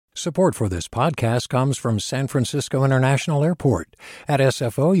Support for this podcast comes from San Francisco International Airport. At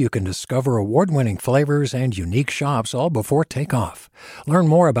SFO, you can discover award-winning flavors and unique shops all before takeoff. Learn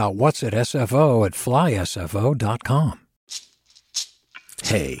more about what's at SFO at flysfo.com.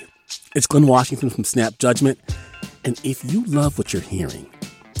 Hey, it's Glenn Washington from Snap Judgment. And if you love what you're hearing,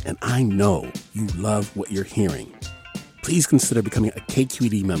 and I know you love what you're hearing, please consider becoming a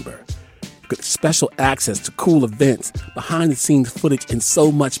KQED member. Get special access to cool events, behind-the-scenes footage, and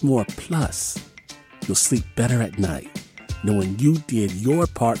so much more. Plus, you'll sleep better at night knowing you did your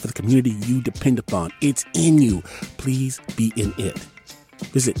part for the community you depend upon. It's in you. Please be in it.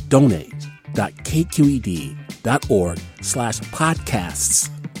 Visit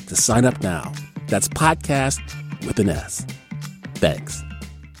donate.kqed.org/podcasts to sign up now. That's podcast with an S. Thanks.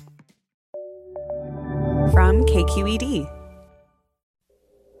 From KQED.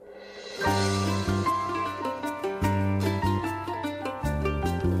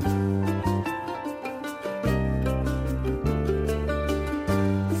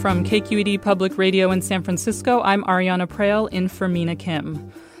 From KQED Public Radio in San Francisco, I'm Ariana Prael in for Mina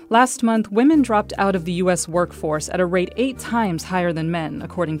Kim. Last month, women dropped out of the U.S. workforce at a rate 8 times higher than men,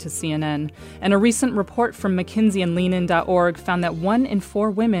 according to CNN. And a recent report from McKinsey and LeanIn.org found that 1 in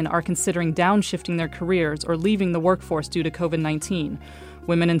 4 women are considering downshifting their careers or leaving the workforce due to COVID-19.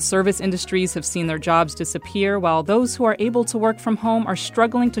 Women in service industries have seen their jobs disappear, while those who are able to work from home are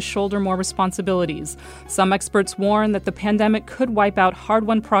struggling to shoulder more responsibilities. Some experts warn that the pandemic could wipe out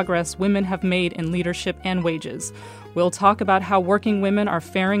hard-won progress women have made in leadership and wages. We'll talk about how working women are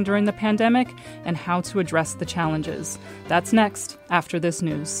faring during the pandemic and how to address the challenges. That's next, after this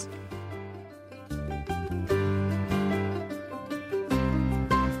news.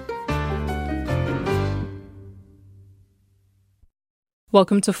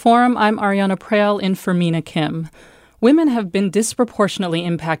 Welcome to Forum. I'm Ariana Prael in for Mina Kim. Women have been disproportionately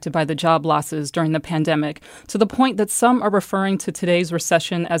impacted by the job losses during the pandemic, to the point that some are referring to today's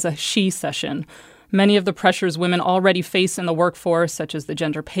recession as a she-cession. Many of the pressures women already face in the workforce, such as the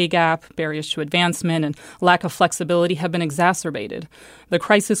gender pay gap, barriers to advancement, and lack of flexibility, have been exacerbated. The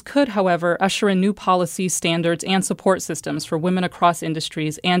crisis could, however, usher in new policies, standards, and support systems for women across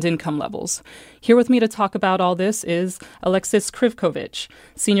industries and income levels. Here with me to talk about all this is Alexis Krivkovich,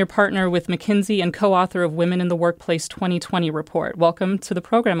 senior partner with McKinsey and co-author of Women in the Workplace 2020 report. Welcome to the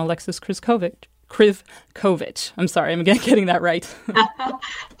program, Alexis Krivkovich. I'm sorry, I'm getting that right.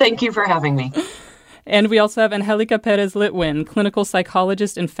 Thank you for having me. And we also have Angelica Perez Litwin, clinical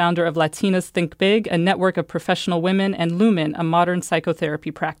psychologist and founder of Latinas Think Big, a network of professional women, and Lumen, a modern psychotherapy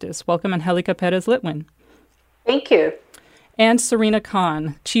practice. Welcome, Angelica Perez Litwin. Thank you. And Serena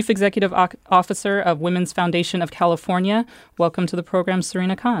Khan, Chief Executive Officer of Women's Foundation of California. Welcome to the program,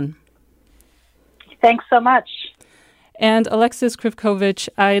 Serena Khan. Thanks so much. And Alexis Krivkovich,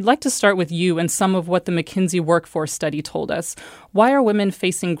 I'd like to start with you and some of what the McKinsey workforce study told us. Why are women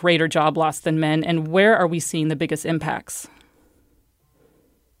facing greater job loss than men, and where are we seeing the biggest impacts?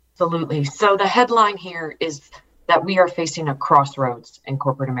 Absolutely. So the headline here is that we are facing a crossroads in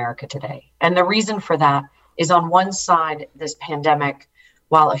corporate America today. And the reason for that is, on one side, this pandemic,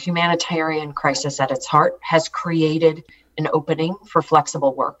 while a humanitarian crisis at its heart, has created an opening for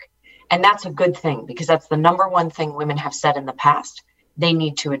flexible work. And that's a good thing, because that's the number one thing women have said in the past. They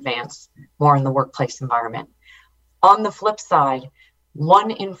need to advance more in the workplace environment. On the flip side,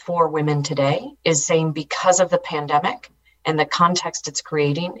 1 in 4 women today is saying, because of the pandemic and the context it's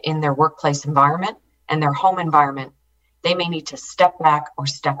creating in their workplace environment and their home environment, they may need to step back or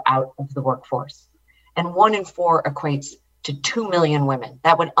step out of the workforce. And 1 in 4 equates to 2 million women.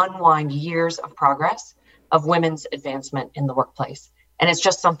 That would unwind years of progress of women's advancement in the workplace. And it's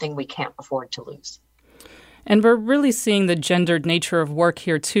just something we can't afford to lose. And we're really seeing the gendered nature of work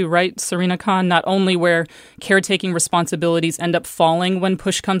here too, right, Serena Khan? Not only where caretaking responsibilities end up falling when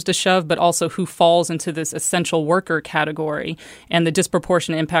push comes to shove, but also who falls into this essential worker category and the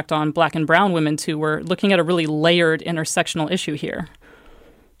disproportionate impact on Black and brown women too. We're looking at a really layered intersectional issue here.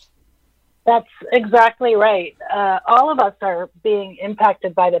 That's exactly right. All of us are being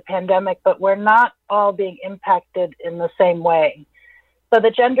impacted by the pandemic, but we're not all being impacted in the same way. So the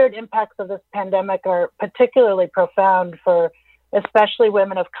gendered impacts of this pandemic are particularly profound for especially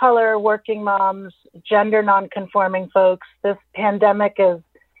women of color, working moms, gender nonconforming folks. This pandemic is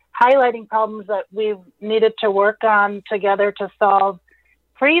highlighting problems that we've needed to work on together to solve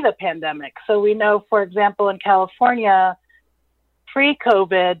pre the pandemic. So we know, for example, in California,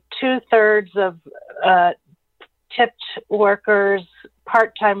 pre-COVID, 2/3 of tipped workers,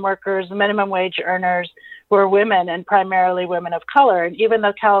 part-time workers, minimum wage earners were women, and primarily women of color. And even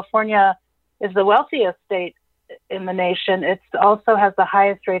though California is the wealthiest state in the nation, it also has the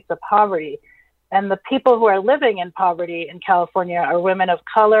highest rates of poverty. And the people who are living in poverty in California are women of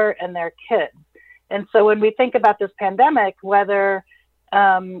color and their kids. And so when we think about this pandemic, whether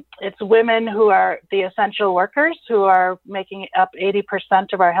it's women who are the essential workers who are making up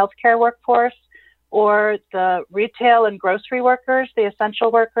 80% of our healthcare workforce, or the retail and grocery workers, the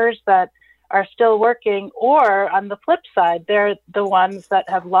essential workers that are still working, or on the flip side, they're the ones that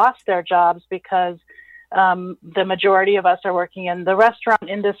have lost their jobs because the majority of us are working in the restaurant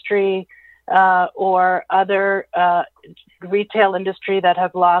industry or other retail industry that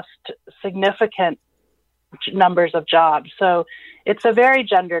have lost significant numbers of jobs. So it's a very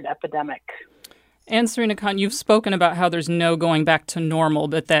gendered epidemic. And Serena Khan, you've spoken about how there's no going back to normal,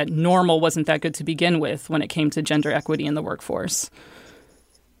 but that normal wasn't that good to begin with when it came to gender equity in the workforce.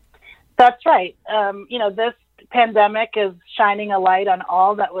 That's right. This pandemic is shining a light on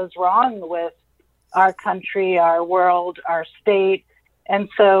all that was wrong with our country, our world, our state. And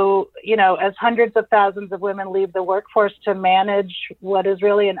so, as hundreds of thousands of women leave the workforce to manage what is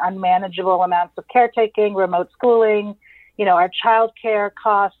really an unmanageable amounts of caretaking, remote schooling, our child care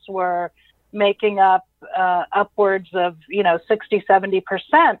costs were making up upwards of, 60,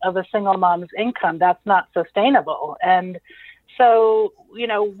 70% of a single mom's income. That's not sustainable. And so,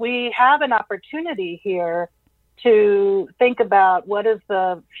 we have an opportunity here to think about what is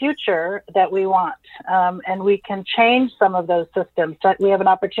the future that we want. And we can change some of those systems. We have an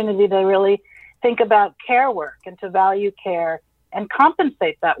opportunity to really think about care work and to value care and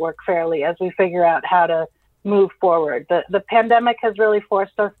compensate that work fairly as we figure out how to move forward. The pandemic has really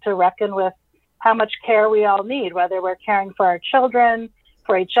forced us to reckon with how much care we all need, whether we're caring for our children,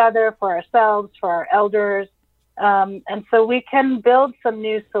 for each other, for ourselves, for our elders. And so we can build some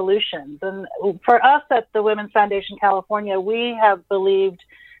new solutions. And for us at the Women's Foundation California, we have believed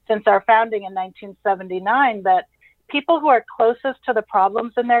since our founding in 1979 that people who are closest to the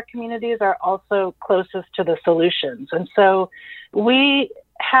problems in their communities are also closest to the solutions. And so we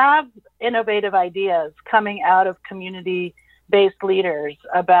have innovative ideas coming out of community-based leaders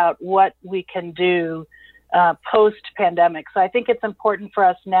about what we can do post-pandemic. So I think it's important for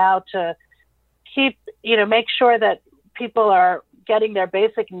us now to make sure that people are getting their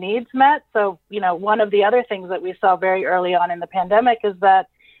basic needs met. So, one of the other things that we saw very early on in the pandemic is that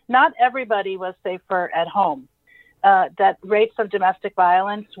not everybody was safer at home. That rates of domestic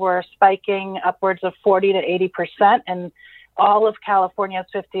violence were spiking upwards of 40 to 80% in all of California's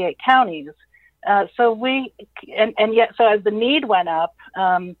 58 counties. So as the need went up,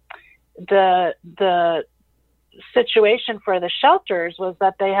 the situation for the shelters was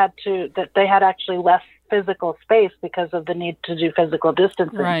that they had actually less physical space because of the need to do physical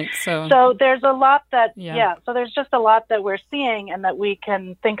distancing. Right. So there's a lot so there's just a lot that we're seeing and that we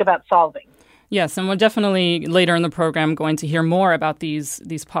can think about solving. Yes, and we're definitely later in the program going to hear more about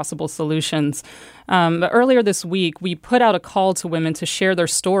these possible solutions. But earlier this week, we put out a call to women to share their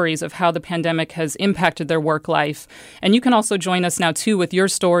stories of how the pandemic has impacted their work life. And you can also join us now, too, with your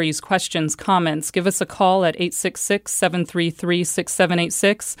stories, questions, comments. Give us a call at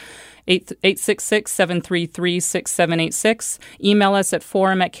 866-733-6786. 866-733-6786. Email us at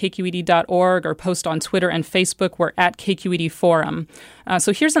forum@kqed.org or post on Twitter and Facebook. We're at KQED Forum.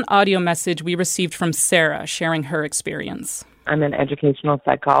 So here's an audio message we received from Sarah sharing her experience. I'm an educational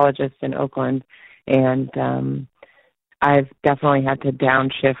psychologist in Oakland, and I've definitely had to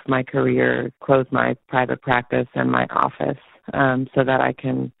downshift my career, close my private practice and my office so that I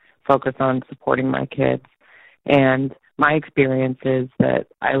can focus on supporting my kids. And my experience is that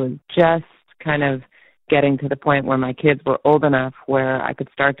I was just kind of getting to the point where my kids were old enough where I could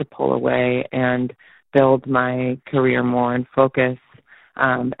start to pull away and build my career more and focus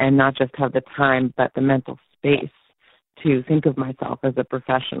and not just have the time but the mental space to think of myself as a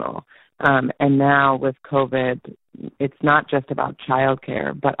professional. And now with COVID, it's not just about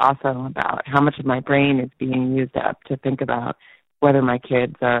childcare, but also about how much of my brain is being used up to think about whether my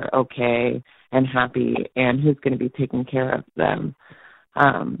kids are okay and happy and who's going to be taking care of them.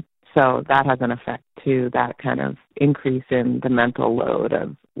 So that has an effect, too, that kind of increase in the mental load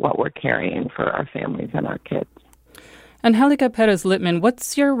of what we're carrying for our families and our kids. Angelica Perez-Littman,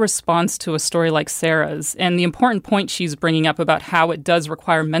 what's your response to a story like Sarah's and the important point she's bringing up about how it does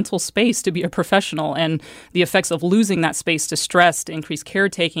require mental space to be a professional and the effects of losing that space to stress, to increased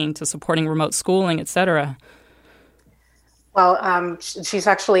caretaking, to supporting remote schooling, et cetera? Well, she's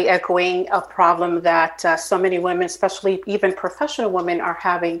actually echoing a problem that so many women, especially even professional women, are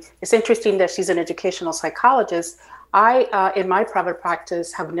having. It's interesting that she's an educational psychologist. I, in my private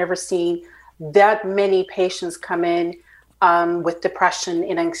practice, have never seen that many patients come in with depression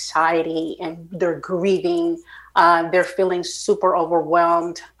and anxiety, and they're grieving They're feeling super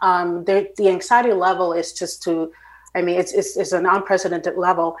overwhelmed. The anxiety level is just it's an unprecedented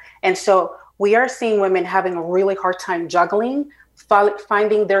level. And so we are seeing women having a really hard time juggling,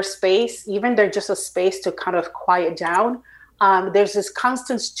 finding their space, even they're just a space to kind of quiet down. There's this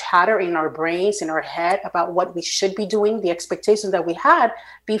constant chatter in our brains, in our head about what we should be doing. The expectations that we had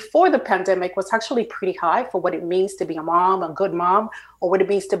before the pandemic was actually pretty high for what it means to be a mom, a good mom, or what it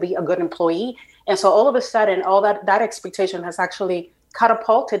means to be a good employee. And so all of a sudden, all that expectation has actually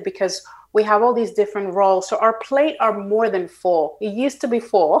catapulted because we have all these different roles. So our plate are more than full. It used to be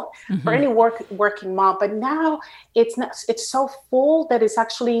full for any working mom, but now it's so full that it's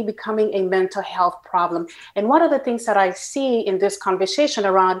actually becoming a mental health problem. And one of the things that I see in this conversation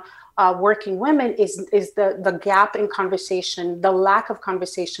around working women is the gap in conversation, the lack of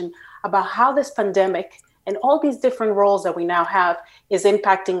conversation about how this pandemic and all these different roles that we now have is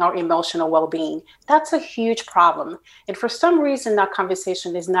impacting our emotional well-being. That's a huge problem. And for some reason, that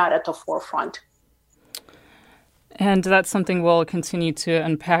conversation is not at the forefront. And that's something we'll continue to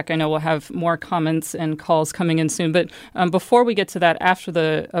unpack. I know we'll have more comments and calls coming in soon. But before we get to that, after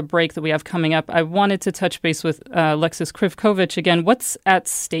the break that we have coming up, I wanted to touch base with Alexis Krivkovic again. What's at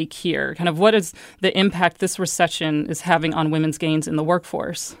stake here? Kind of what is the impact this recession is having on women's gains in the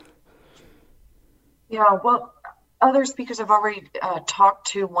workforce? Yeah, well, other speakers have already talked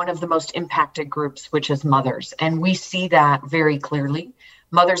to one of the most impacted groups, which is mothers. And we see that very clearly.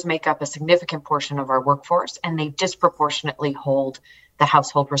 Mothers make up a significant portion of our workforce, and they disproportionately hold the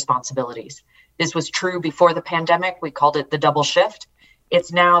household responsibilities. This was true before the pandemic. We called it the double shift.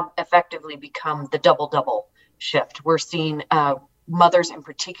 It's now effectively become the double shift. We're seeing mothers in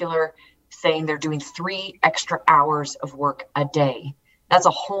particular saying they're doing 3 extra hours of work a day. That's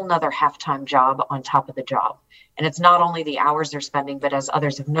a whole nother half-time job on top of the job. And it's not only the hours they're spending, but as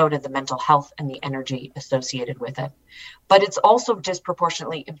others have noted, the mental health and the energy associated with it. But it's also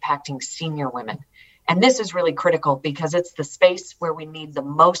disproportionately impacting senior women. And this is really critical because it's the space where we need the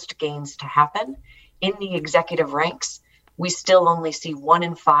most gains to happen. In the executive ranks, we still only see 1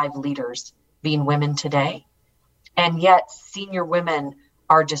 in 5 leaders being women today. And yet senior women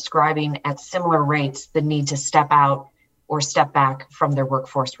are describing at similar rates the need to step out or step back from their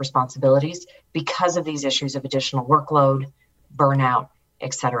workforce responsibilities because of these issues of additional workload, burnout,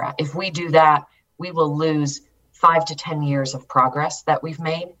 et cetera. If we do that, we will lose 5 to 10 years of progress that we've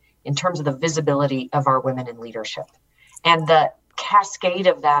made in terms of the visibility of our women in leadership. And the cascade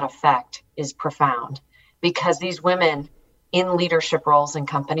of that effect is profound because these women in leadership roles in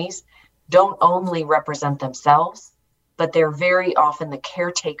companies don't only represent themselves, but they're very often the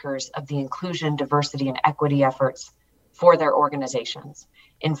caretakers of the inclusion, diversity, and equity efforts for their organizations.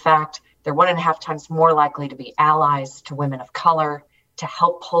 In fact, they're 1.5 times more likely to be allies to women of color, to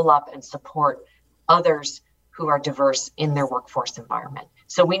help pull up and support others who are diverse in their workforce environment.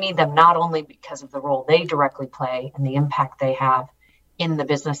 So we need them not only because of the role they directly play and the impact they have in the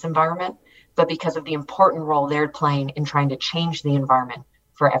business environment, but because of the important role they're playing in trying to change the environment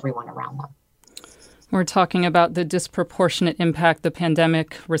for everyone around them. We're talking about the disproportionate impact the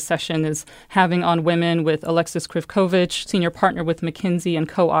pandemic recession is having on women with Alexis Krivkovic, senior partner with McKinsey and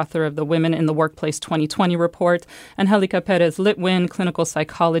co-author of the Women in the Workplace 2020 report, Angelica Perez Litwin, clinical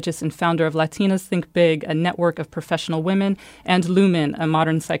psychologist and founder of Latinas Think Big, a network of professional women, and Lumen, a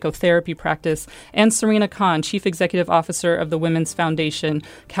modern psychotherapy practice, and Serena Khan, chief executive officer of the Women's Foundation,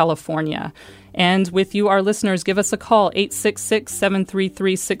 California. And with you, our listeners, give us a call,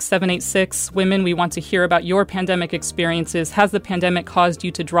 866-733-6786. Women, we want to hear about your pandemic experiences. Has the pandemic caused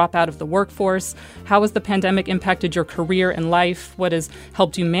you to drop out of the workforce? How has the pandemic impacted your career and life? What has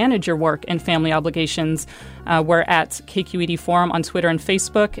helped you manage your work and family obligations? We're at KQED Forum on Twitter and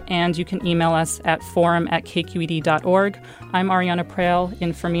Facebook, and you can email us at forum@kqed.org. I'm Ariana Prale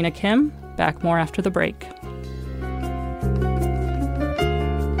in for Mina Kim. Back more after the break.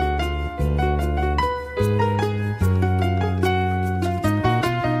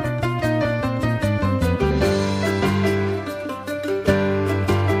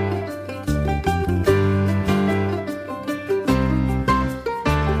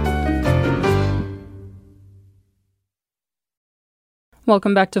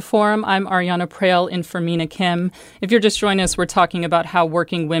 Welcome back to Forum. I'm Ariana Prale in for Mina Kim. If you're just joining us, we're talking about how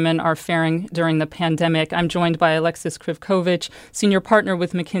working women are faring during the pandemic. I'm joined by Alexis Krivkovic, senior partner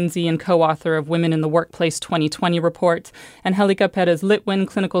with McKinsey and co-author of Women in the Workplace 2020 report, and Angelica Perez Litwin,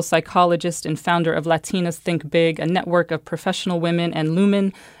 clinical psychologist and founder of Latinas Think Big, a network of professional women, and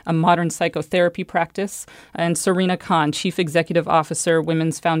Lumen, a modern psychotherapy practice, and Serena Khan, Chief Executive Officer,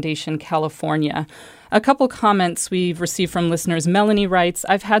 Women's Foundation, California. A couple comments we've received from listeners. Melanie writes,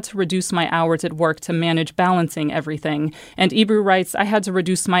 I've had to reduce my hours at work to manage balancing everything. And Ibru writes, I had to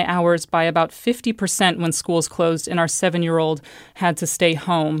reduce my hours by about 50% when schools closed and our 7-year-old had to stay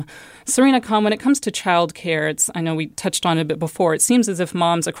home. Serena Khan, when it comes to childcare, I know we touched on it a bit before, it seems as if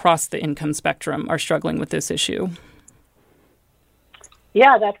moms across the income spectrum are struggling with this issue.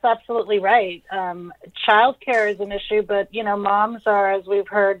 Yeah, that's absolutely right. Childcare is an issue, but, moms are, as we've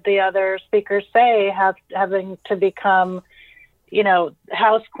heard the other speakers say, having to become,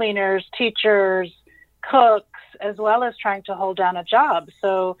 house cleaners, teachers, cooks, as well as trying to hold down a job.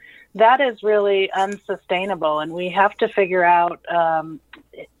 So that is really unsustainable. And we have to figure out,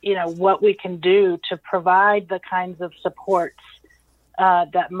 what we can do to provide the kinds of supports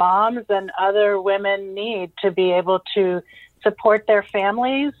that moms and other women need to be able to support their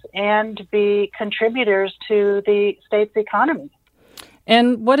families and be contributors to the state's economy.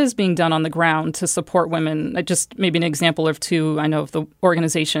 And what is being done on the ground to support women? Just maybe an example or two, I know, of the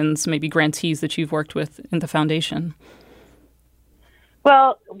organizations, maybe grantees that you've worked with in the foundation.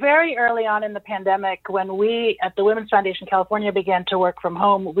 Well, very early on in the pandemic, when we at the Women's Foundation California began to work from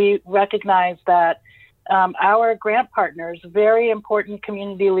home, we recognized that our grant partners, very important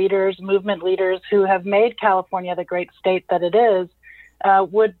community leaders, movement leaders who have made California the great state that it is,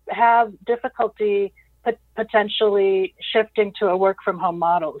 would have difficulty potentially shifting to a work from home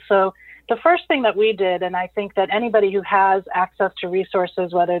model. So the first thing that we did, and I think that anybody who has access to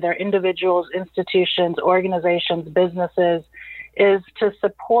resources, whether they're individuals, institutions, organizations, businesses, is to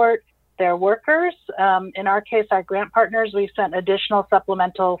support their workers. In our case, our grant partners, we sent additional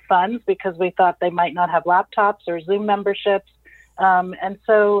supplemental funds because we thought they might not have laptops or Zoom memberships. And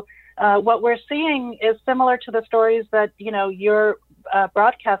so what we're seeing is similar to the stories that, you're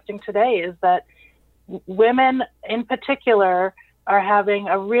broadcasting today, is that women in particular are having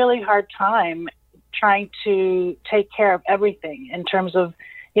a really hard time trying to take care of everything in terms of,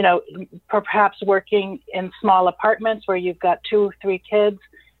 perhaps working in small apartments where you've got 2 or 3 kids,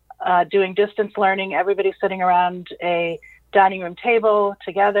 doing distance learning, everybody sitting around a dining room table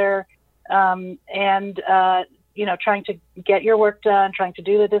together, and trying to get your work done, trying to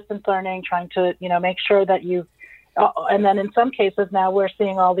do the distance learning, trying to, make sure that you, and then in some cases now we're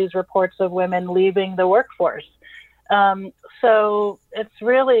seeing all these reports of women leaving the workforce. So it's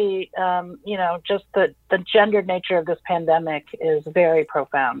really, just the gendered nature of this pandemic is very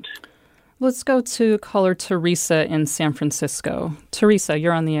profound. Let's go to caller Teresa in San Francisco. Teresa,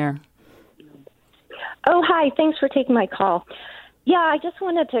 you're on the air. Oh, hi. Thanks for taking my call. Yeah, I just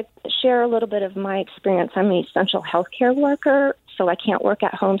wanted to share a little bit of my experience. I'm an essential healthcare worker, so I can't work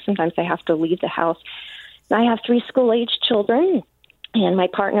at home. Sometimes I have to leave the house. I have 3 school-aged children, and my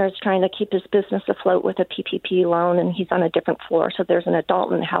partner is trying to keep his business afloat with a PPP loan, and he's on a different floor, so there's an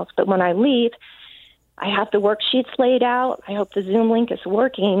adult in the house. But when I leave, I have the worksheets laid out. I hope the Zoom link is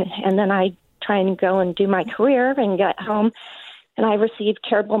working, and then I try and go and do my career and get home. And I receive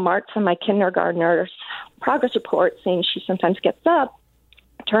terrible marks on my kindergartner's progress report saying she sometimes gets up,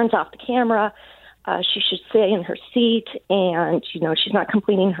 turns off the camera, she should stay in her seat, and, she's not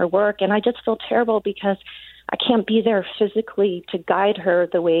completing her work. And I just feel terrible because I can't be there physically to guide her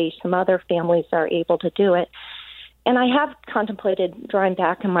the way some other families are able to do it. And I have contemplated drawing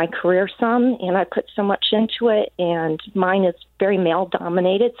back in my career some, and I put so much into it, and mine is very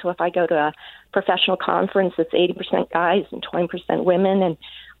male-dominated. So if I go to a professional conference, it's 80% guys and 20% women, and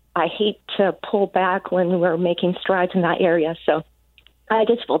I hate to pull back when we're making strides in that area. So I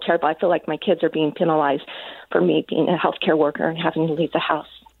just feel terrible. I feel like my kids are being penalized for me being a healthcare worker and having to leave the house.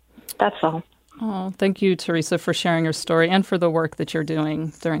 That's all. Oh, thank you, Teresa, for sharing your story and for the work that you're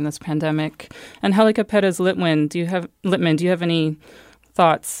doing during this pandemic. And Angelica Perez Litwin, do you have any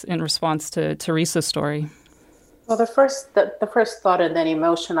thoughts in response to Teresa's story? Well, the first thought and then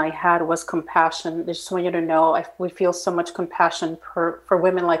emotion I had was compassion. I just want you to know we feel so much compassion for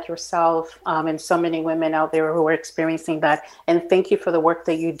women like yourself and so many women out there who are experiencing that. And thank you for the work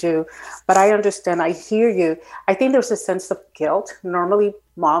that you do. But I understand, I hear you. I think there's a sense of guilt. Normally,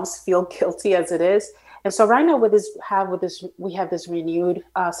 moms feel guilty as it is. And so right now we have this renewed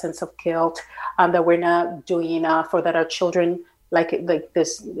sense of guilt that we're not doing enough, or that our children like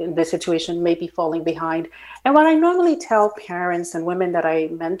this situation may be falling behind. And what I normally tell parents and women that I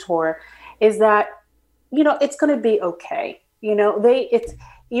mentor is that, it's going to be okay.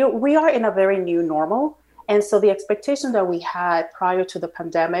 We are in a very new normal. And so the expectation that we had prior to the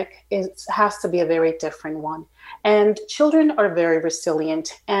pandemic has to be a very different one. And children are very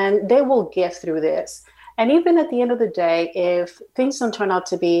resilient, and they will get through this. And even at the end of the day, if things don't turn out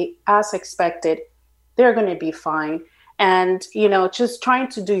to be as expected, they're going to be fine. And, just trying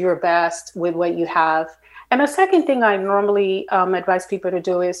to do your best with what you have. And the second thing I normally advise people to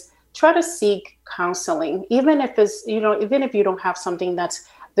do is try to seek counseling, even if you don't have something that's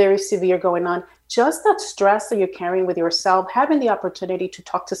very severe going on. Just that stress that you're carrying with yourself, having the opportunity to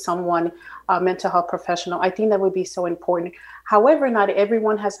talk to someone, a mental health professional, I think that would be so important. However, not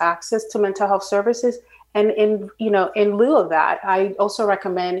everyone has access to mental health services. And in lieu of that, I also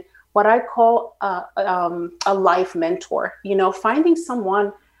recommend what I call a life mentor. Finding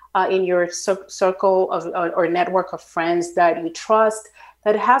someone in your circle of or network of friends that you trust,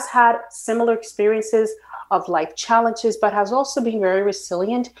 that has had similar experiences of life challenges, but has also been very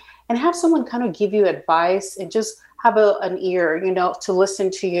resilient, and have someone kind of give you advice and just have an ear, to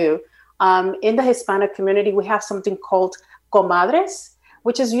listen to you. In the Hispanic community, we have something called comadres,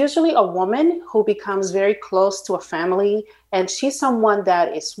 which is usually a woman who becomes very close to a family. And she's someone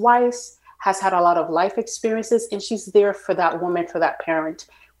that is wise, has had a lot of life experiences, and she's there for that woman, for that parent.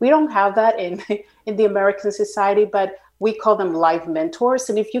 We don't have that in the American society, but we call them life mentors.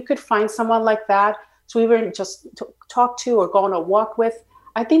 And if you could find someone like that to even just talk to or go on a walk with,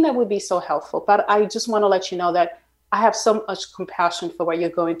 I think that would be so helpful. But I just want to let you know that I have so much compassion for what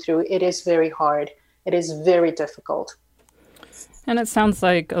you're going through. It is very hard. It is very difficult. And it sounds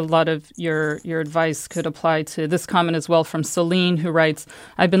like a lot of your advice could apply to this comment as well from Celine, who writes,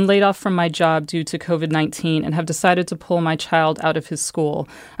 I've been laid off from my job due to COVID-19 and have decided to pull my child out of his school.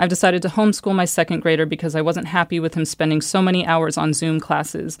 I've decided to homeschool my second grader because I wasn't happy with him spending so many hours on Zoom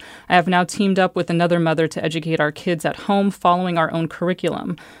classes. I have now teamed up with another mother to educate our kids at home following our own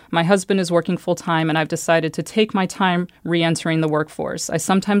curriculum. My husband is working full-time, and I've decided to take my time re-entering the workforce. I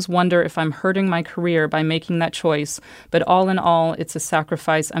sometimes wonder if I'm hurting my career by making that choice, but all in all, it's a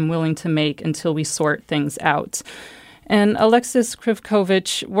sacrifice I'm willing to make until we sort things out. And Alexis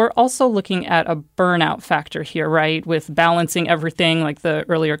Krivkovich, we're also looking at a burnout factor here, right? With balancing everything, like the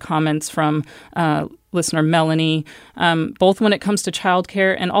earlier comments from listener Melanie, both when it comes to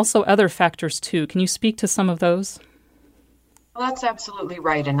childcare and also other factors too. Can you speak to some of those? Well, that's absolutely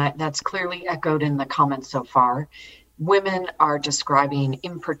right. And that's clearly echoed in the comments so far. Women are describing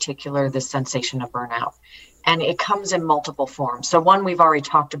in particular the sensation of burnout. And it comes in multiple forms. So one we've already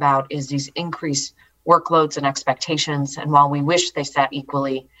talked about is these increased workloads and expectations. And while we wish they sat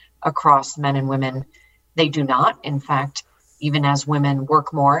equally across men and women, they do not. In fact, even as women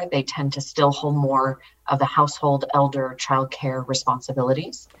work more, they tend to still hold more of the household, elder, childcare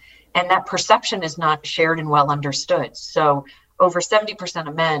responsibilities. And that perception is not shared and well understood. So over 70%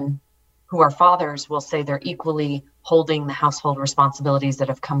 of men who are fathers will say they're equally holding the household responsibilities that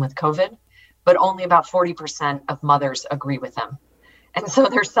have come with COVID, but only about 40% of mothers agree with them. And so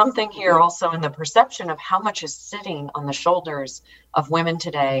there's something here also in the perception of how much is sitting on the shoulders of women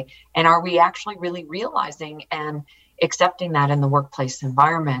today. And are we actually really realizing and accepting that in the workplace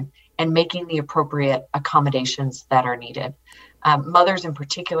environment and making the appropriate accommodations that are needed? Mothers in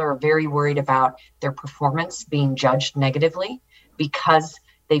particular are very worried about their performance being judged negatively because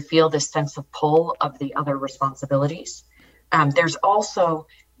they feel this sense of pull of the other responsibilities. There's also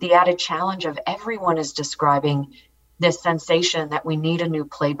the added challenge of everyone is describing this sensation that we need a new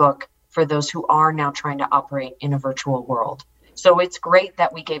playbook for those who are now trying to operate in a virtual world. So it's great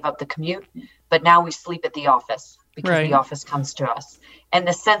that we gave up the commute, but now we sleep at the office because the office comes to us. And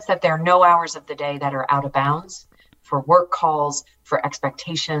the sense that there are no hours of the day that are out of bounds for work calls, for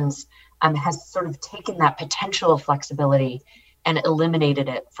expectations, has sort of taken that potential of flexibility and eliminated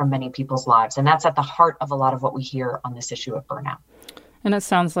it from many people's lives. And that's at the heart of a lot of what we hear on this issue of burnout. And it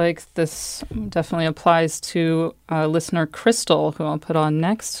sounds like this definitely applies to listener Crystal, who I'll put on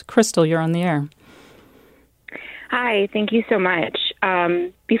next. Crystal, you're on the air. Hi, thank you so much.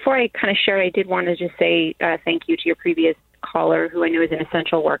 Before I kind of share, I did want to just say thank you to your previous caller, who I know is an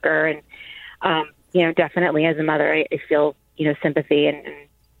essential worker. And, definitely as a mother, I feel, sympathy and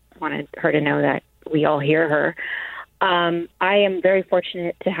wanted her to know that we all hear her. I am very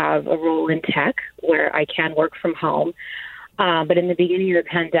fortunate to have a role in tech where I can work from home. But in the beginning of the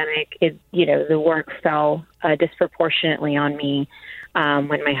pandemic, the work fell disproportionately on me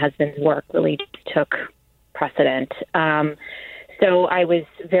when my husband's work really took precedent. So I was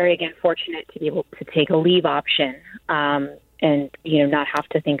very, again, fortunate to be able to take a leave option and, not have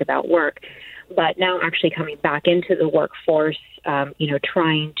to think about work. But now actually coming back into the workforce,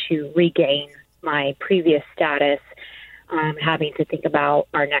 trying to regain my previous status, having to think about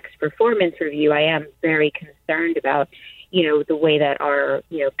our next performance review, I am very concerned about the way that our,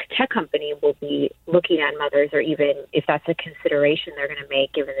 tech company will be looking at mothers, or even if that's a consideration they're going to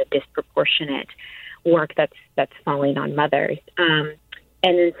make given the disproportionate work that's falling on mothers. And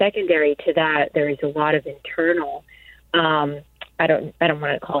then secondary to that, there is a lot of internal, I don't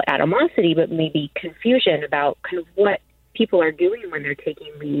want to call it animosity, but maybe confusion about kind of what people are doing when they're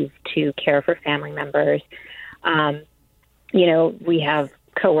taking leave to care for family members. We have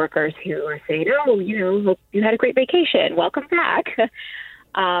coworkers who are saying, "Oh, hope you had a great vacation. Welcome back."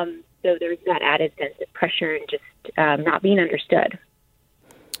 So there's that added sense of pressure and just not being understood.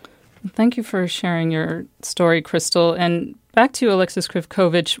 Thank you for sharing your story, Crystal. And back to Alexis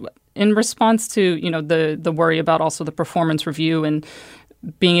Krivkovich, in response to the worry about also the performance review and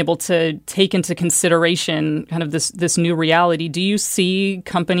being able to take into consideration kind of this new reality, do you see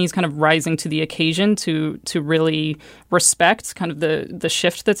companies kind of rising to the occasion to really respect kind of the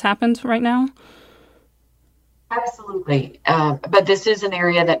shift that's happened right now? Absolutely. But this is an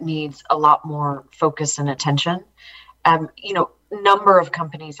area that needs a lot more focus and attention. Number of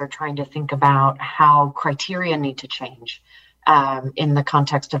companies are trying to think about how criteria need to change in the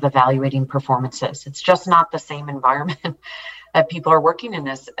context of evaluating performances. It's just not the same environment that people are working in,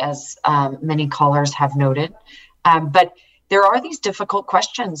 as many callers have noted. But there are these difficult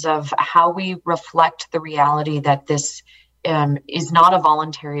questions of how we reflect the reality that this is not a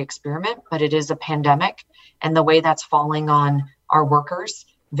voluntary experiment, but it is a pandemic. And the way that's falling on our workers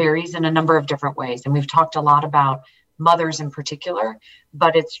varies in a number of different ways. And we've talked a lot about mothers in particular,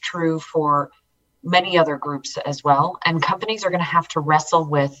 but it's true for many other groups as well. And companies are going to have to wrestle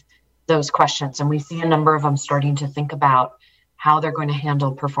with those questions. And we see a number of them starting to think about how they're going to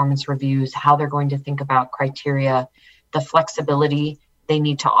handle performance reviews, how they're going to think about criteria, the flexibility they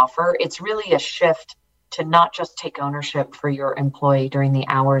need to offer. It's really a shift to not just take ownership for your employee during the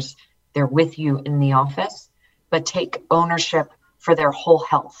hours they're with you in the office, but take ownership for their whole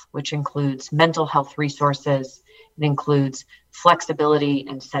health, which includes mental health resources. It includes flexibility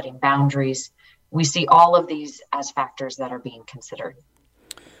and setting boundaries. We see all of these as factors that are being considered.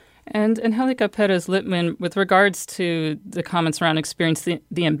 And Angelica Perez Litwin, with regards to the comments around experiencing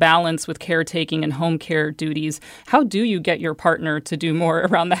the imbalance with caretaking and home care duties, how do you get your partner to do more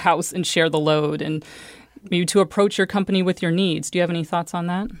around the house and share the load, and maybe to approach your company with your needs? Do you have any thoughts on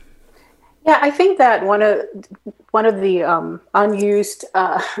that? Yeah, I think that one of the unused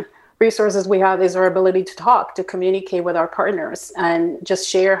resources we have is our ability to talk, to communicate with our partners and just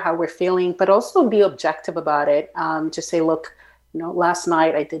share how we're feeling, but also be objective about it. Just say, look, last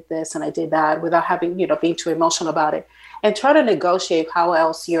night I did this and I did that, without having, being too emotional about it, and try to negotiate how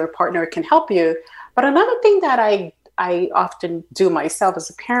else your partner can help you. But another thing that I often do myself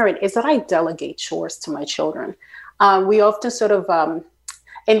as a parent is that I delegate chores to my children. We often sort of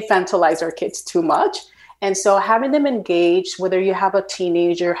infantilize our kids too much. And so having them engaged, whether you have a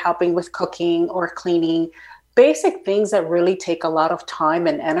teenager helping with cooking or cleaning, basic things that really take a lot of time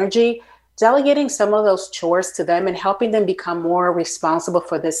and energy, delegating some of those chores to them and helping them become more responsible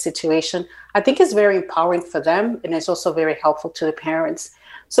for this situation, I think is very empowering for them. And it's also very helpful to the parents.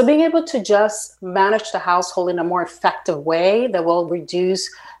 So being able to just manage the household in a more effective way that will reduce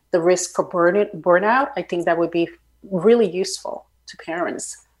the risk for burnout, I think that would be really useful to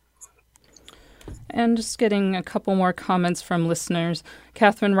parents. And just getting a couple more comments from listeners.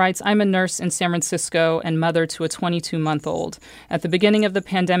 Catherine writes, I'm a nurse in San Francisco and mother to a 22-month-old. At the beginning of the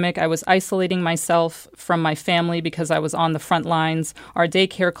pandemic, I was isolating myself from my family because I was on the front lines. Our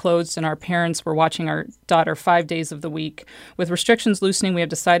daycare closed and our parents were watching our daughter 5 days of the week. With restrictions loosening, we have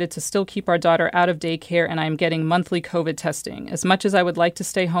decided to still keep our daughter out of daycare, and I am getting monthly COVID testing. As much as I would like to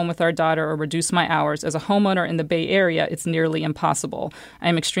stay home with our daughter or reduce my hours, as a homeowner in the Bay Area, it's nearly impossible. I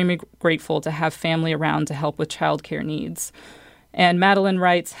am extremely grateful to have family around to help with childcare needs. And Madeline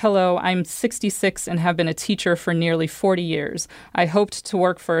writes, hello, I'm 66 and have been a teacher for nearly 40 years. I hoped to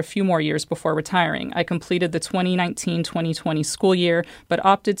work for a few more years before retiring. I completed the 2019-2020 school year, but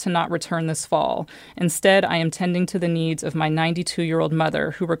opted to not return this fall. Instead, I am tending to the needs of my 92-year-old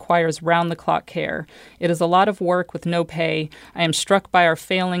mother, who requires round-the-clock care. It is a lot of work with no pay. I am struck by our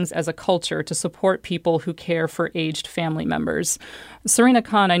failings as a culture to support people who care for aged family members. Serena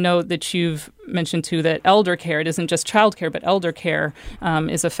Khan, I know that you've mentioned, too, that elder care, it isn't just child care, but elder care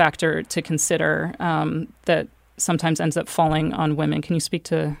is a factor to consider that sometimes ends up falling on women. Can you speak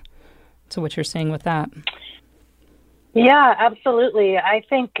to what you're saying with that? Yeah, absolutely. I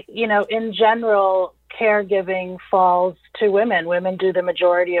think, in general, caregiving falls to women. Women do the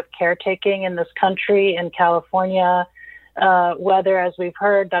majority of caretaking in this country, in California, whether, as we've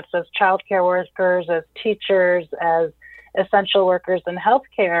heard, that's as childcare workers, as teachers, as essential workers in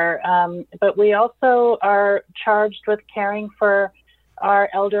healthcare, but we also are charged with caring for our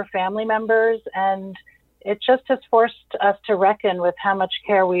elder family members. And, it just has forced us to reckon with how much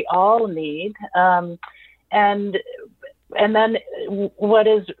care we all need. And then what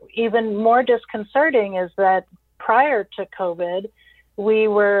is even more disconcerting is that prior to COVID, we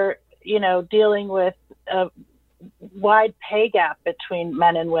were, dealing with a wide pay gap between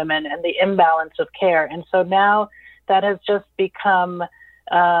men and women and the imbalance of care. And so now that has just become,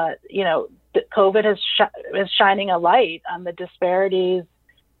 COVID is shining a light on the disparities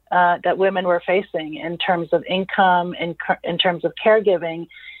that women were facing in terms of income, in terms of caregiving.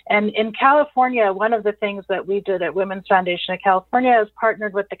 And in California, one of the things that we did at Women's Foundation of California is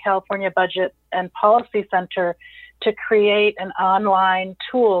partnered with the California Budget and Policy Center to create an online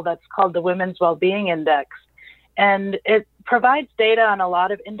tool that's called the Women's Wellbeing Index. And it provides data on a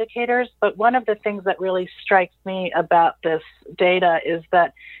lot of indicators, but one of the things that really strikes me about this data is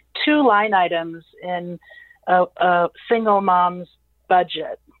that 2 line items in a single mom's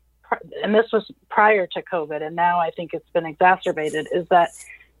budget, and this was prior to COVID, and now I think it's been exacerbated, is that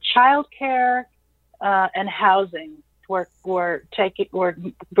childcare and housing were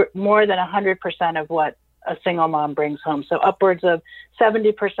more than 100% of what a single mom brings home. So upwards of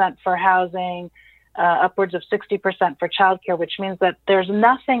 70% for housing, upwards of 60% for childcare, which means that there's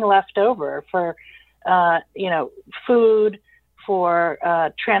nothing left over for, food,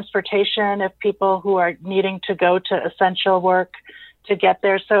 for transportation of people who are needing to go to essential work to get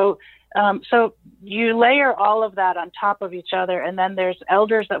there. So you layer all of that on top of each other, and then there's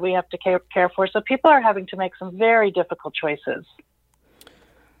elders that we have to care for. So people are having to make some very difficult choices.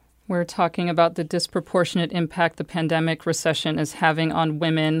 We're talking about the disproportionate impact the pandemic recession is having on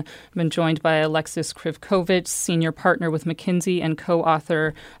women. I've been joined by Alexis Krivkovich, senior partner with McKinsey and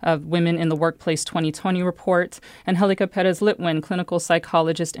co-author of Women in the Workplace 2020 report, and Helika Perez-Litwin, clinical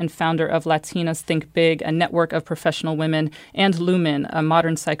psychologist and founder of Latinas Think Big, a network of professional women, and Lumen, a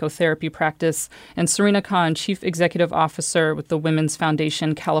modern psychotherapy practice, and Serena Khan, chief executive officer with the Women's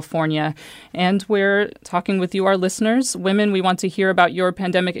Foundation California. And we're talking with you, our listeners. Women, we want to hear about your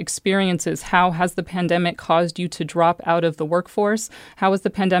pandemic experiences. How has the pandemic caused you to drop out of the workforce? How has the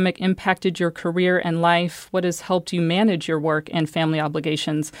pandemic impacted your career and life? What has helped you manage your work and family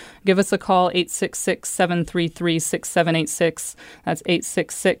obligations? Give us a call, 866-733-6786. That's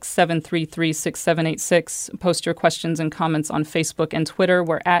 866-733-6786. Post your questions and comments on Facebook and Twitter.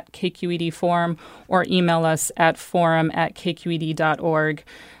 We're at KQED Forum, or email us at forum@kqed.org.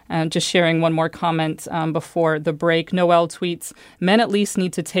 Just sharing one more comment before the break. Noel tweets, men at least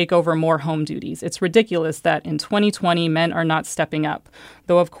need to take over more home duties. It's ridiculous that in 2020, men are not stepping up.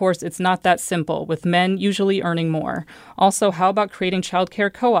 Though, of course, it's not that simple, with men usually earning more. Also, how about creating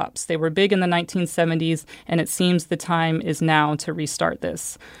childcare co-ops? They were big in the 1970s, and it seems the time is now to restart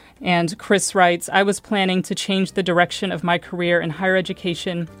this. And Chris writes, I was planning to change the direction of my career in higher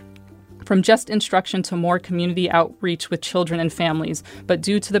education from just instruction to more community outreach with children and families. But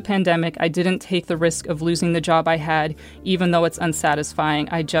due to the pandemic, I didn't take the risk of losing the job I had, even though it's unsatisfying.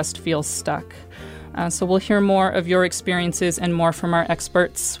 I just feel stuck. So we'll hear more of your experiences and more from our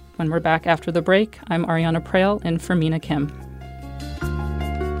experts when we're back after the break. I'm Ariana Prael in for Mina Kim.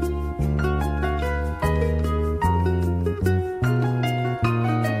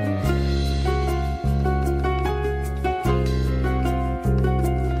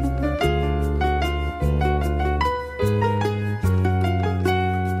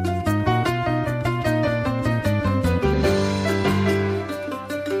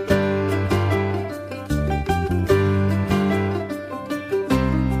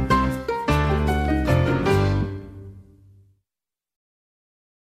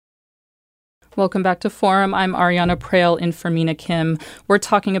 Welcome back to Forum. I'm Ariana Prael in for Mina Kim. We're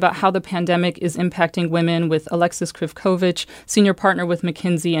talking about how the pandemic is impacting women with Alexis Krivkovich, senior partner with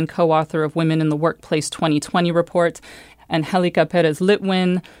McKinsey and co-author of Women in the Workplace 2020 report, and Helika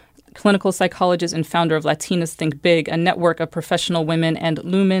Perez-Litwin, clinical psychologist and founder of Latinas Think Big, a network of professional women, and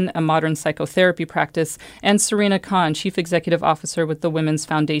Lumen, a modern psychotherapy practice, and Serena Khan, chief executive officer with the Women's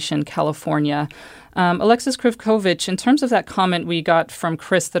Foundation California. Alexis Krivkovich, in terms of that comment we got from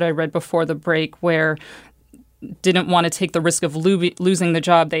Chris that I read before the break, where didn't want to take the risk of losing the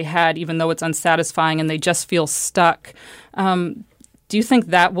job they had, even though it's unsatisfying and they just feel stuck. Do you think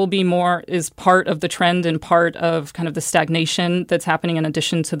that will be is part of the trend and part of kind of the stagnation that's happening in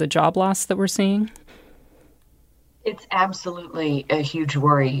addition to the job loss that we're seeing? It's absolutely a huge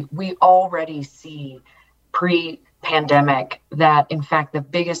worry. We already see pre-pandemic that, in fact, the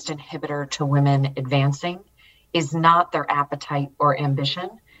biggest inhibitor to women advancing is not their appetite or ambition,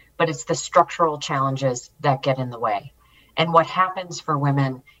 but it's the structural challenges that get in the way. And what happens for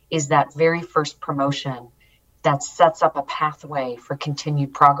women is that very first promotion that sets up a pathway for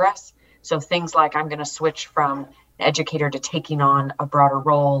continued progress So things like I'm going to switch from an educator to taking on a broader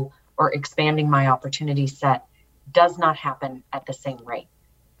role or expanding my opportunity set does not happen at the same rate.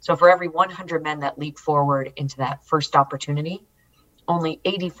 So for every 100 men that leap forward into that first opportunity, only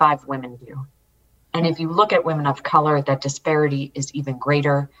 85 women do. And if you look at women of color, that disparity is even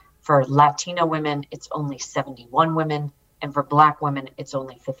greater. For Latino women, it's only 71 women. And for Black women, it's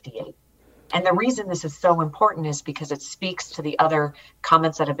only 58. And the reason this is so important is because it speaks to the other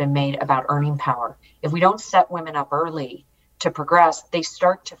comments that have been made about earning power. If we don't set women up early to progress, they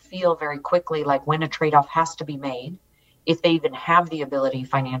start to feel very quickly like when a trade-off has to be made, if they even have the ability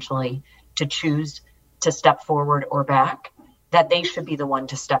financially to choose to step forward or back, that they should be the one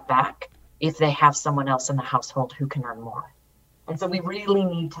to step back if they have someone else in the household who can earn more. And so we really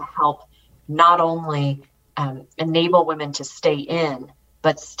need to help not only enable women to stay in,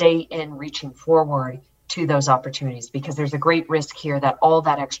 but stay in reaching forward to those opportunities, because there's a great risk here that all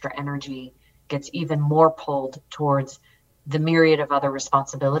that extra energy gets even more pulled towards the myriad of other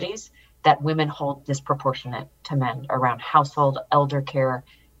responsibilities that women hold disproportionate to men around household, elder care,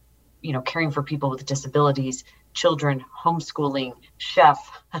 caring for people with disabilities, children, homeschooling,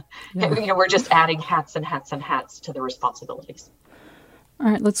 chef. Yeah. We're just adding hats and hats and hats to the responsibilities. All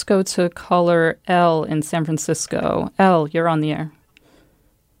right, let's go to caller L in San Francisco. L, you're on the air.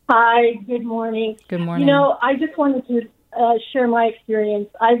 Hi, good morning. Good morning. I just wanted to share my experience.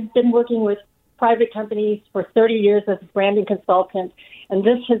 I've been working with private companies for 30 years as a branding consultant, and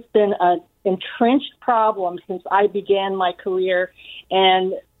this has been an entrenched problem since I began my career.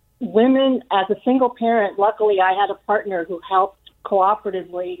 And women, as a single parent, luckily I had a partner who helped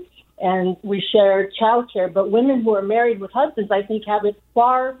cooperatively, and we shared childcare. But women who are married with husbands, I think, have it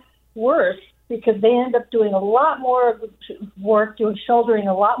far worse, because they end up doing a lot more of the work, shouldering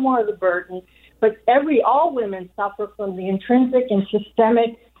a lot more of the burden. But all women suffer from the intrinsic and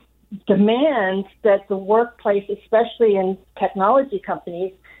systemic demands that the workplace, especially in technology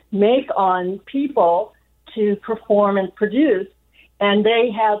companies, make on people to perform and produce. And they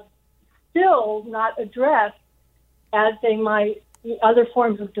have still not addressed, as they might other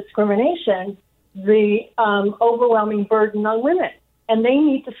forms of discrimination, the overwhelming burden on women. And they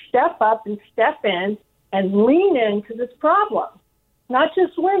need to step up and step in and lean into this problem. Not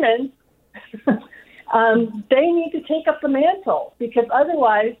just women. They need to take up the mantle, because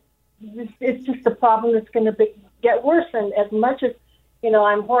otherwise it's just a problem that's going to get worse. And as much as,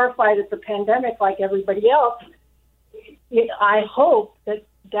 I'm horrified at the pandemic like everybody else, I hope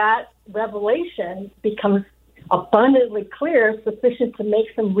that revelation becomes abundantly clear, sufficient to make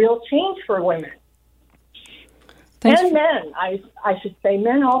some real change for women. And men, I should say,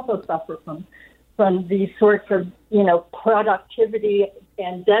 men also suffer from these sorts of, productivity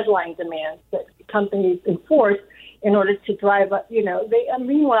and deadline demands that companies enforce in order to drive up,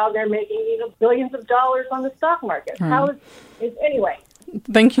 meanwhile, they're making, billions of dollars on the stock market. How is anyway.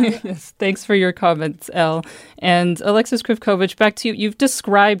 Thank you. Yes, thanks for your comments, Elle. And Alexis Krivkovich, back to you. You've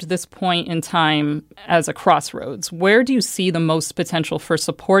described this point in time as a crossroads. Where do you see the most potential for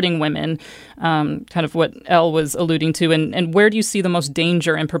supporting women, kind of what Elle was alluding to, and where do you see the most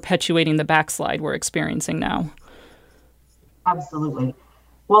danger in perpetuating the backslide we're experiencing now? Absolutely.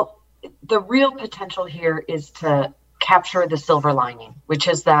 Well, the real potential here is to capture the silver lining, which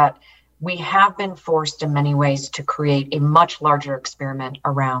is that we have been forced in many ways to create a much larger experiment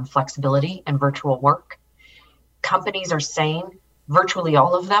around flexibility and virtual work. Companies are saying, virtually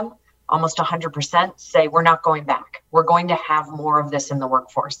all of them, almost 100%, say we're not going back. We're going to have more of this in the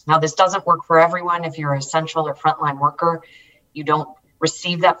workforce. Now, this doesn't work for everyone. If you're an essential or frontline worker, you don't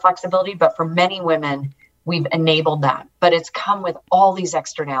receive that flexibility. But for many women, we've enabled that. But it's come with all these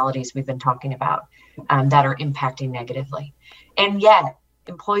externalities we've been talking about that are impacting negatively. And yet,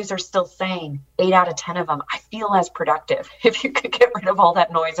 employees are still saying 8 out of 10 of them, I feel as productive. If you could get rid of all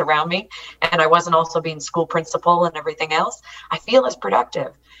that noise around me, and I wasn't also being school principal and everything else, I feel as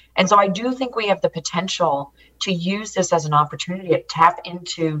productive. And so I do think we have the potential to use this as an opportunity to tap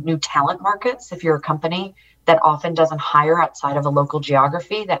into new talent markets. If you're a company that often doesn't hire outside of a local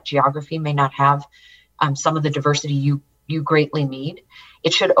geography, that geography may not have some of the diversity you greatly need.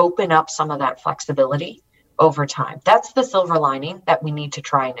 It should open up some of that flexibility over time. That's the silver lining that we need to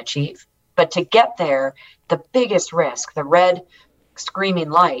try and achieve. But to get there, the biggest risk, the red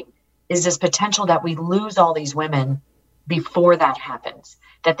screaming light, is this potential that we lose all these women before that happens,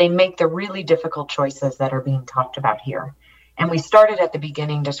 that they make the really difficult choices that are being talked about here. And we started at the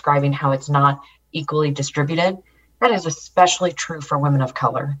beginning describing how it's not equally distributed. That is especially true for women of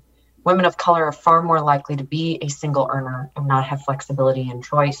color. Women of color are far more likely to be a single earner and not have flexibility and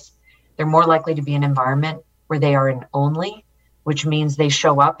choice. They're more likely to be in an environment where they are an only which means they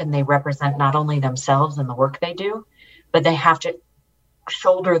show up and they represent not only themselves and the work they do, but they have to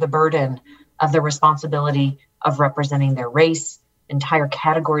shoulder the burden of the responsibility of representing their race, entire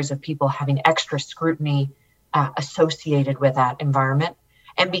categories of people having extra scrutiny associated with that environment.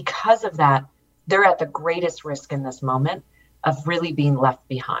 And because of that, they're at the greatest risk in this moment of really being left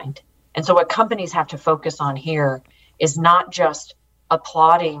behind. And so what companies have to focus on here is not just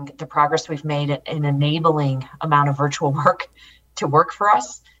applauding the progress we've made in enabling amount of virtual work to work for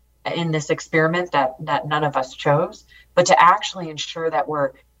us in this experiment that none of us chose, but to actually ensure that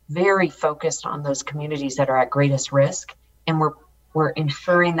we're very focused on those communities that are at greatest risk. And we're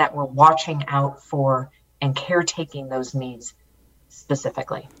ensuring that we're watching out for and caretaking those needs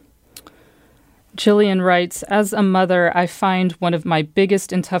specifically. Jillian writes, as a mother, I find one of my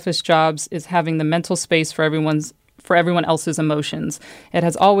biggest and toughest jobs is having the mental space for everyone else's emotions. It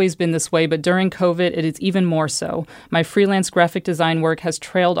has always been this way, but during COVID, it is even more so. My freelance graphic design work has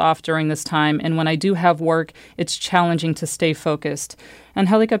trailed off during this time, and when I do have work, it's challenging to stay focused.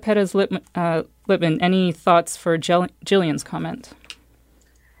 Angelica Perez-Lipman, any thoughts for Jillian's comment?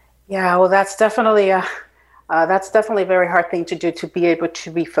 Yeah, well, that's definitely a very hard thing to do, to be able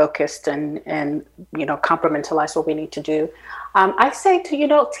to be focused and compartmentalize what we need to do. I say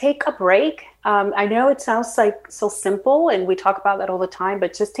to, take a break. I know it sounds like so simple and we talk about that all the time,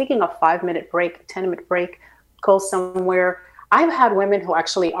 but just taking a 5-minute break, 10-minute break, go somewhere. I've had women who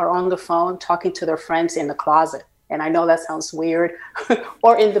actually are on the phone talking to their friends in the closet. And I know that sounds weird,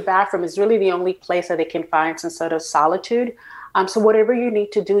 or in the bathroom is really the only place that they can find some sort of solitude. So whatever you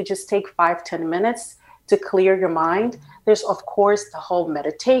need to do, just take 5-10 minutes to clear your mind. There's, of course, the whole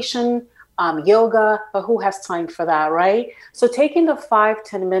meditation, yoga, but who has time for that, right? So taking the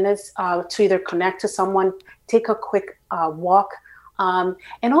 5-10 minutes to either connect to someone, take a quick walk,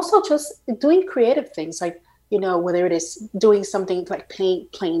 and also just doing creative things like, whether it is doing something like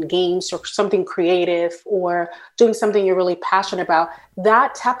playing games or something creative, or doing something you're really passionate about,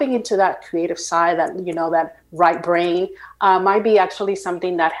 that tapping into that creative side, that, that right brain might be actually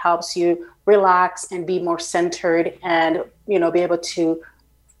something that helps you relax and be more centered and, be able to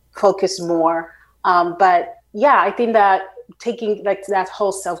focus more. But yeah, I think that taking that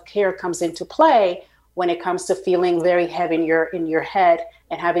whole self-care comes into play when it comes to feeling very heavy in your head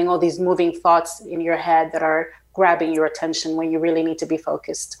and having all these moving thoughts in your head that are grabbing your attention when you really need to be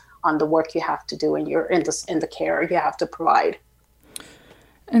focused on the work you have to do and you're in the care you have to provide.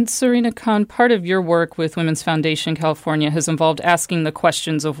 And Serena Khan, part of your work with Women's Foundation California has involved asking the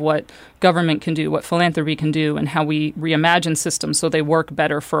questions of what government can do, what philanthropy can do, and how we reimagine systems so they work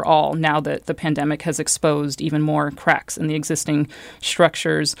better for all now that the pandemic has exposed even more cracks in the existing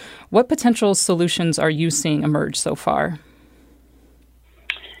structures. What potential solutions are you seeing emerge so far?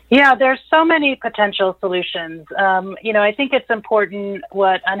 Yeah, there's so many potential solutions. I think it's important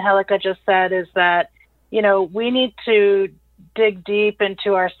what Angelica just said is that, we need to dig deep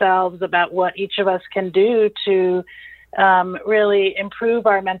into ourselves about what each of us can do to really improve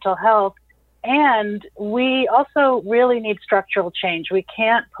our mental health. And we also really need structural change. We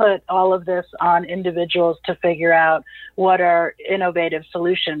can't put all of this on individuals to figure out what are innovative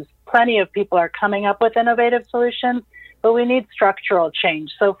solutions. Plenty of people are coming up with innovative solutions, but we need structural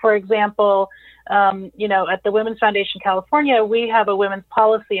change. So, for example, at the Women's Foundation California, we have a Women's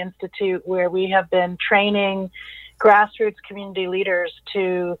Policy Institute where we have been training grassroots community leaders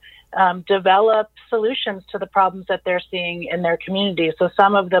to develop solutions to the problems that they're seeing in their community. So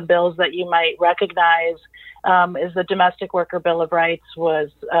some of the bills that you might recognize is the Domestic Worker Bill of Rights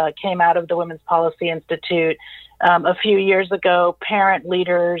came out of the Women's Policy Institute. A few years ago, parent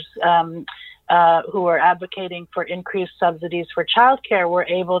leaders who are advocating for increased subsidies for childcare were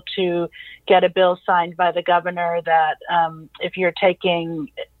able to get a bill signed by the governor that if you're taking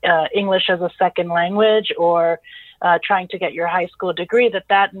English as a second language or trying to get your high school degree,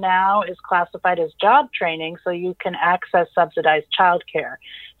 that now is classified as job training so you can access subsidized childcare.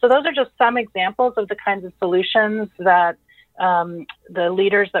 So those are just some examples of the kinds of solutions that the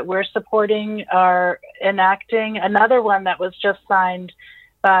leaders that we're supporting are enacting. Another one that was just signed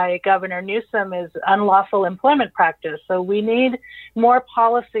by Governor Newsom is unlawful employment practice. So we need more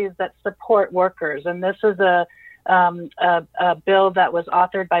policies that support workers. And this is a bill that was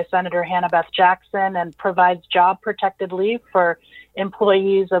authored by Senator Hannah Beth Jackson and provides job protected leave for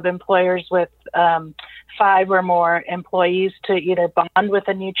employees of employers with 5 or more employees to either bond with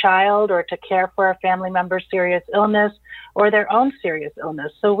a new child or to care for a family member's serious illness or their own serious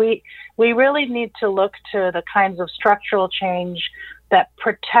illness. So we really need to look to the kinds of structural change that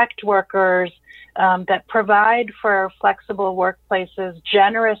protect workers, that provide for flexible workplaces,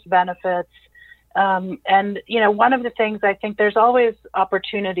 generous benefits, And, one of the things, I think there's always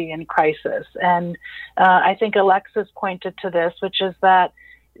opportunity in crisis. And I think Alexis pointed to this, which is that,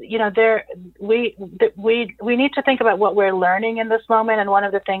 we need to think about what we're learning in this moment. And one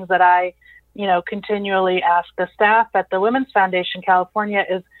of the things that I, continually ask the staff at the Women's Foundation California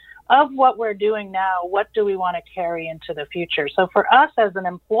is, of what we're doing now, what do we want to carry into the future? So for us as an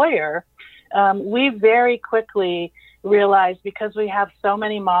employer, we very quickly realized, because we have so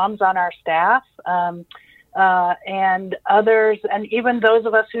many moms on our staff, and others, and even those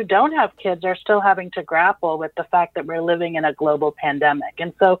of us who don't have kids are still having to grapple with the fact that we're living in a global pandemic.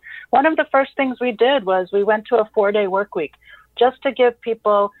 And so one of the first things we did was we went to a 4-day work week just to give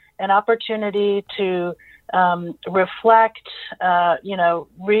people an opportunity to reflect,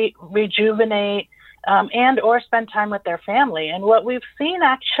 rejuvenate, and or spend time with their family. And what we've seen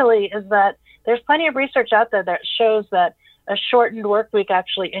actually is that there's plenty of research out there that shows that a shortened work week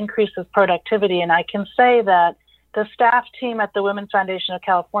actually increases productivity. And I can say that the staff team at the Women's Foundation of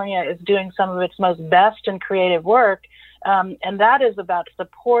California is doing some of its most best and creative work. And that is about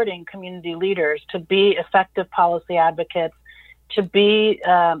supporting community leaders to be effective policy advocates, to be,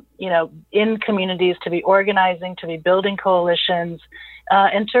 in communities, to be organizing, to be building coalitions,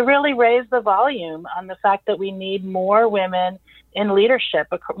 and to really raise the volume on the fact that we need more women in leadership,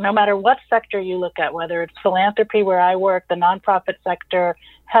 no matter what sector you look at, whether it's philanthropy, where I work, the nonprofit sector,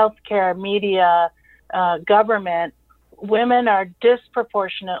 healthcare, media, government. Women are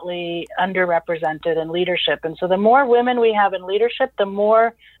disproportionately underrepresented in leadership. And so the more women we have in leadership, the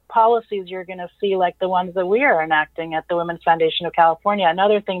more policies you're going to see like the ones that we are enacting at the Women's Foundation of California.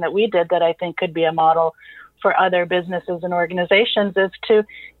 Another thing that we did that I think could be a model for other businesses and organizations is to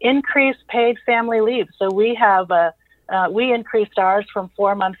increase paid family leave. So we have we increased ours from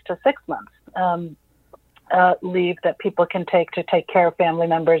 4 months to 6 months leave that people can take to take care of family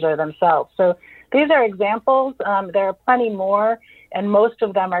members or themselves. So these are examples. There are plenty more, and most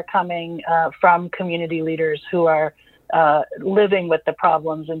of them are coming from community leaders who are living with the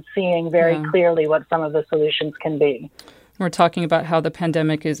problems and seeing very clearly what some of the solutions can be. We're talking about how the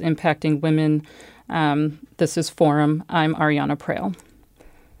pandemic is impacting women. This is Forum. I'm Ariana Prael.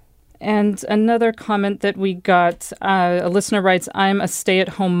 And another comment that we got, a listener writes, I'm a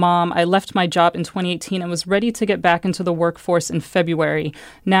stay-at-home mom. I left my job in 2018 and was ready to get back into the workforce in February.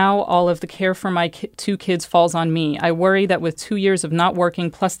 Now all of the care for my 2 kids falls on me. I worry that with 2 years of not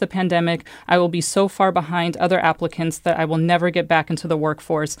working plus the pandemic, I will be so far behind other applicants that I will never get back into the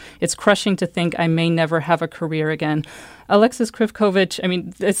workforce. It's crushing to think I may never have a career again. Alexis Krivkovich,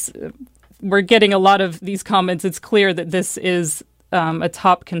 we're getting a lot of these comments. It's clear that this is a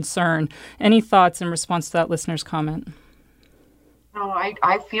top concern. Any thoughts in response to that listener's comment? No,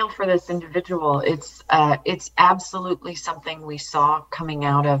 I feel for this individual. It's absolutely something we saw coming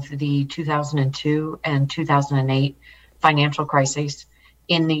out of the 2002 and 2008 financial crises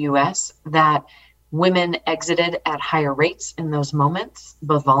in the U.S., that women exited at higher rates in those moments,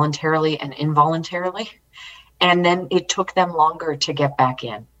 both voluntarily and involuntarily, and then it took them longer to get back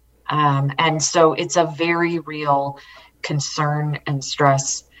in. And so it's a very real concern and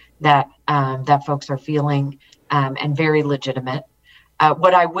stress that folks are feeling, and very legitimate.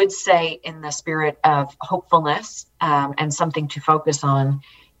 What I would say in the spirit of hopefulness, and something to focus on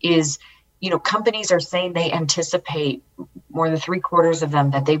is, companies are saying they anticipate, more than 3/4 of them,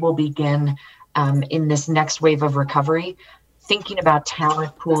 that they will begin in this next wave of recovery, thinking about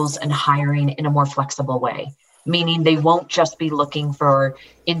talent pools and hiring in a more flexible way. Meaning they won't just be looking for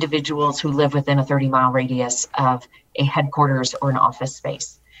individuals who live within a 30-mile radius of a headquarters or an office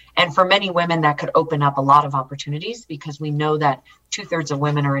space. And for many women, that could open up a lot of opportunities, because we know that 2/3 of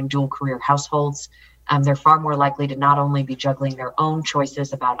women are in dual career households. They're far more likely to not only be juggling their own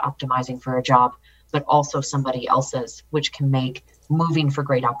choices about optimizing for a job, but also somebody else's, which can make moving for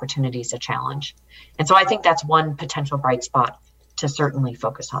great opportunities a challenge. And so I think that's one potential bright spot to certainly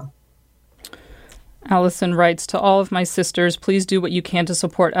focus on. Allison writes, to all of my sisters, please do what you can to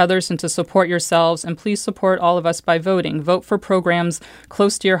support others and to support yourselves, and please support all of us by voting. Vote for programs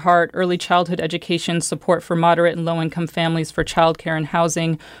close to your heart: early childhood education, support for moderate and low-income families, for childcare and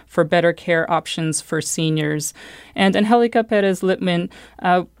housing, for better care options for seniors. And Angelica Perez-Lippman,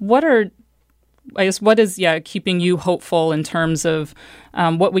 what is keeping you hopeful in terms of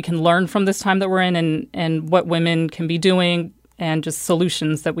what we can learn from this time that we're in, and what women can be doing, and just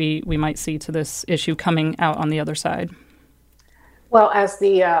solutions that we might see to this issue coming out on the other side? Well, as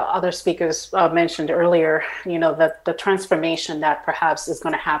the other speakers mentioned earlier, the transformation that perhaps is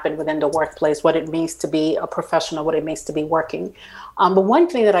going to happen within the workplace, what it means to be a professional, what it means to be working. But one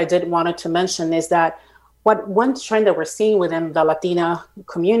thing that I did wanted to mention is that one trend that we're seeing within the Latina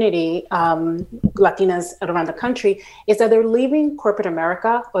community, Latinas around the country, is that they're leaving corporate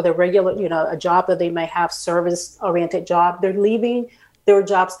America or the regular, a job that they may have, service-oriented job. They're leaving their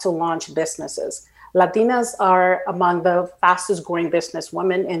jobs to launch businesses. Latinas are among the fastest growing business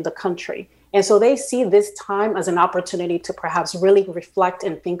women in the country. And so they see this time as an opportunity to perhaps really reflect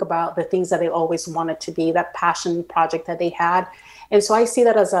and think about the things that they always wanted to be, that passion project that they had. And so I see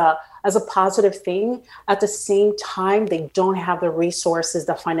that as a positive thing. At the same time, they don't have the resources,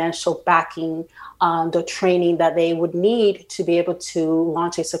 the financial backing, the training that they would need to be able to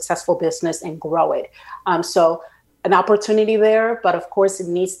launch a successful business and grow it. So an opportunity there, but of course it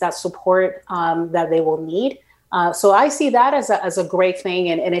needs that support that they will need. So I see that as a great thing,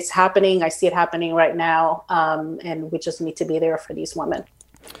 and it's happening. I see it happening right now, and we just need to be there for these women.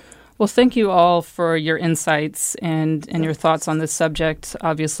 Well, thank you all for your insights and your thoughts on this subject,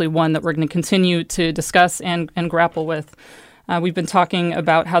 obviously one that we're going to continue to discuss and grapple with. We've been talking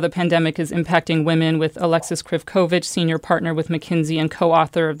about how the pandemic is impacting women with Alexis Krivkovich, senior partner with McKinsey and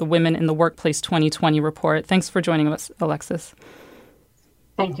co-author of the Women in the Workplace 2020 report. Thanks for joining us, Alexis.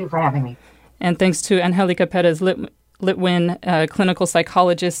 Thank you for having me. And thanks to Angelica Perez Litwin, a clinical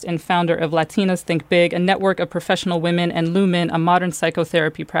psychologist and founder of Latinas Think Big, a network of professional women, and Lumen, a modern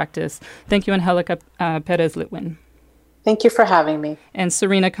psychotherapy practice. Thank you, Angelica Perez Litwin. Thank you for having me. And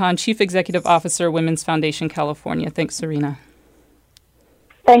Serena Khan, Chief Executive Officer, Women's Foundation California. Thanks, Serena.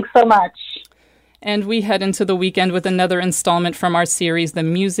 Thanks so much. And we head into the weekend with another installment from our series, The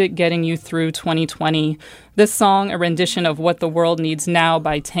Music Getting You Through 2020. This song, a rendition of What the World Needs Now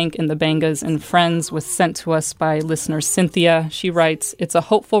by Tank and the Bangas and Friends, was sent to us by listener Cynthia. She writes, "It's a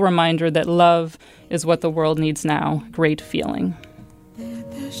hopeful reminder that love is what the world needs now. Great feeling."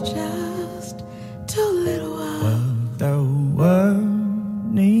 There's just too little what the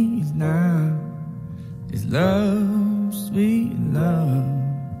world needs now is love, sweet love.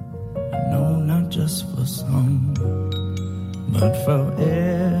 No, not just for some, but for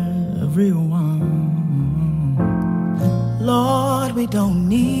everyone. Lord, we don't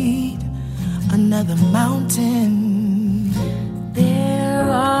need another mountain. There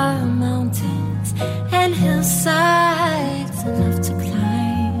are mountains and hillsides enough to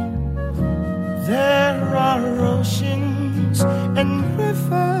climb. There are oceans and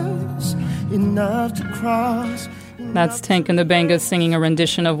rivers enough to cross. That's Tank and the Bangas singing a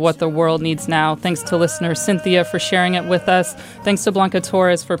rendition of What the World Needs Now. Thanks to listener Cynthia for sharing it with us. Thanks to Blanca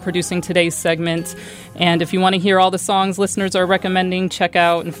Torres for producing today's segment. And if you want to hear all the songs listeners are recommending, check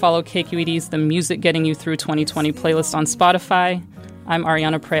out and follow KQED's The Music Getting You Through 2020 playlist on Spotify. I'm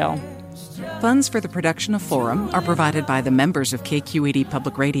Ariana Prael. Funds for the production of Forum are provided by the members of KQED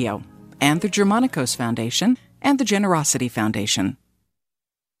Public Radio and the Germanicos Foundation and the Generosity Foundation.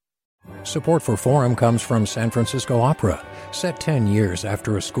 Support for Forum comes from San Francisco Opera. Set 10 years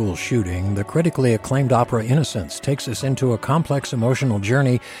after a school shooting, the critically acclaimed opera Innocence takes us into a complex emotional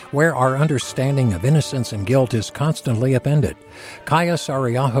journey where our understanding of innocence and guilt is constantly upended. Kaya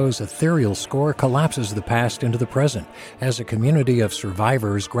Sariaho's ethereal score collapses the past into the present as a community of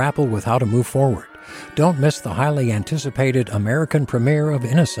survivors grapple with how to move forward. Don't miss the highly anticipated American premiere of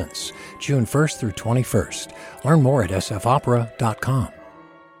Innocence, June 1st through 21st. Learn more at sfopera.com.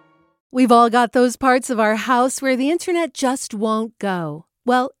 We've all got those parts of our house where the internet just won't go.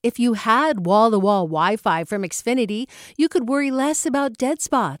 Well, if you had wall-to-wall Wi-Fi from Xfinity, you could worry less about dead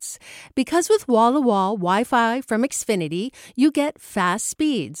spots. Because with wall-to-wall Wi-Fi from Xfinity, you get fast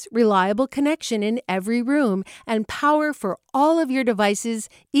speeds, reliable connection in every room, and power for all of your devices,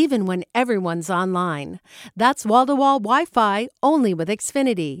 even when everyone's online. That's wall-to-wall Wi-Fi only with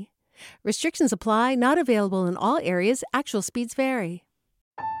Xfinity. Restrictions apply, not available in all areas. Actual speeds vary.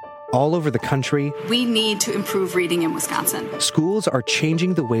 All over the country, we need to improve reading in Wisconsin. Schools are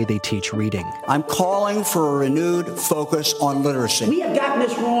changing the way they teach reading. I'm calling for a renewed focus on literacy. We have gotten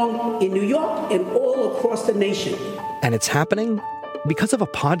this wrong in New York and all across the nation. And it's happening because of a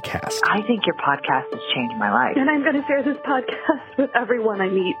podcast. I think your podcast has changed my life. And I'm going to share this podcast with everyone I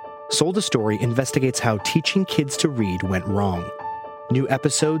meet. Sold a Story investigates how teaching kids to read went wrong. New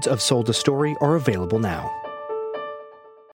episodes of Sold a Story are available now.